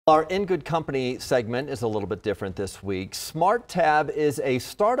Our In Good Company segment is a little bit different this week. SmartTab is a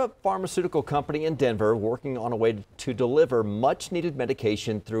startup pharmaceutical company in Denver working on a way to deliver much needed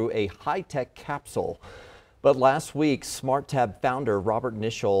medication through a high-tech capsule. But last week, SmartTab founder Robert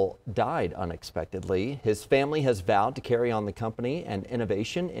Nischel died unexpectedly. His family has vowed to carry on the company and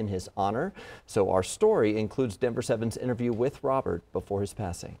innovation in his honor. So our story includes Denver 7's interview with Robert before his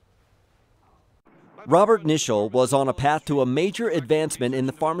passing. Robert Nischel was on a path to a major advancement in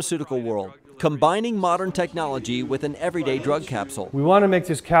the pharmaceutical world, combining modern technology with an everyday drug capsule. We want to make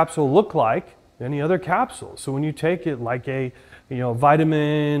this capsule look like any other capsule. So when you take it like a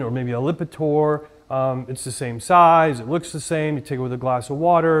vitamin or maybe a Lipitor, it's the same size, it looks the same, you take it with a glass of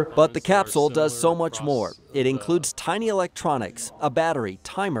water. But the capsule does so much more. It includes tiny electronics, a battery,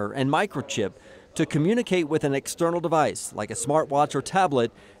 timer, and microchip to communicate with an external device like a smartwatch or tablet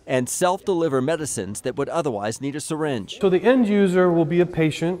and self-deliver medicines that would otherwise need a syringe. So the end user will be a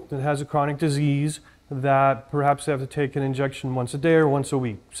patient that has a chronic disease that perhaps they have to take an injection once a day or once a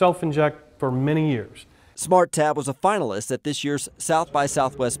week, self-inject for many years. SmartTab was a finalist at this year's South by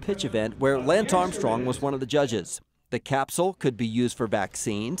Southwest pitch event where Lance Armstrong was one of the judges. The capsule could be used for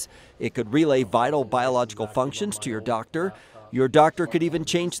vaccines. It could relay vital biological functions to your doctor. Your doctor could even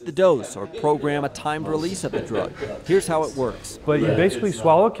change the dose or program a timed release of the drug. Here's how it works. But you basically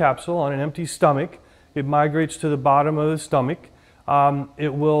swallow a capsule on an empty stomach. It migrates to the bottom of the stomach.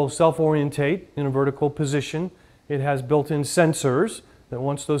 It will self-orientate in a vertical position. It has built-in sensors that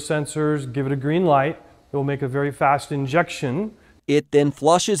once those sensors give it a green light, it will make a very fast injection. It then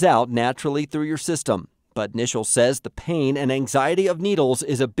flushes out naturally through your system. But Nischel says the pain and anxiety of needles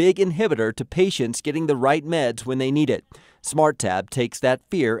is a big inhibitor to patients getting the right meds when they need it. SmartTab takes that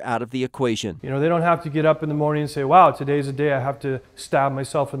fear out of the equation. They don't have to get up in the morning and say, wow, today's a day I have to stab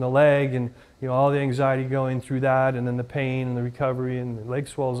myself in the leg, and all the anxiety going through that, and then the pain and the recovery, and the leg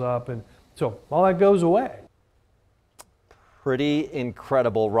swells up, and so all that goes away. Pretty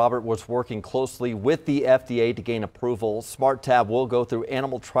incredible. Robert was working closely with the FDA to gain approval. SmartTab will go through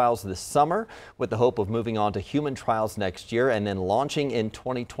animal trials this summer with the hope of moving on to human trials next year and then launching in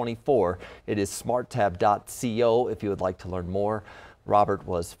 2024. It is smarttab.co if you would like to learn more. Robert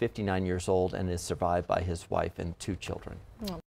was 59 years old and is survived by his wife and 2 children.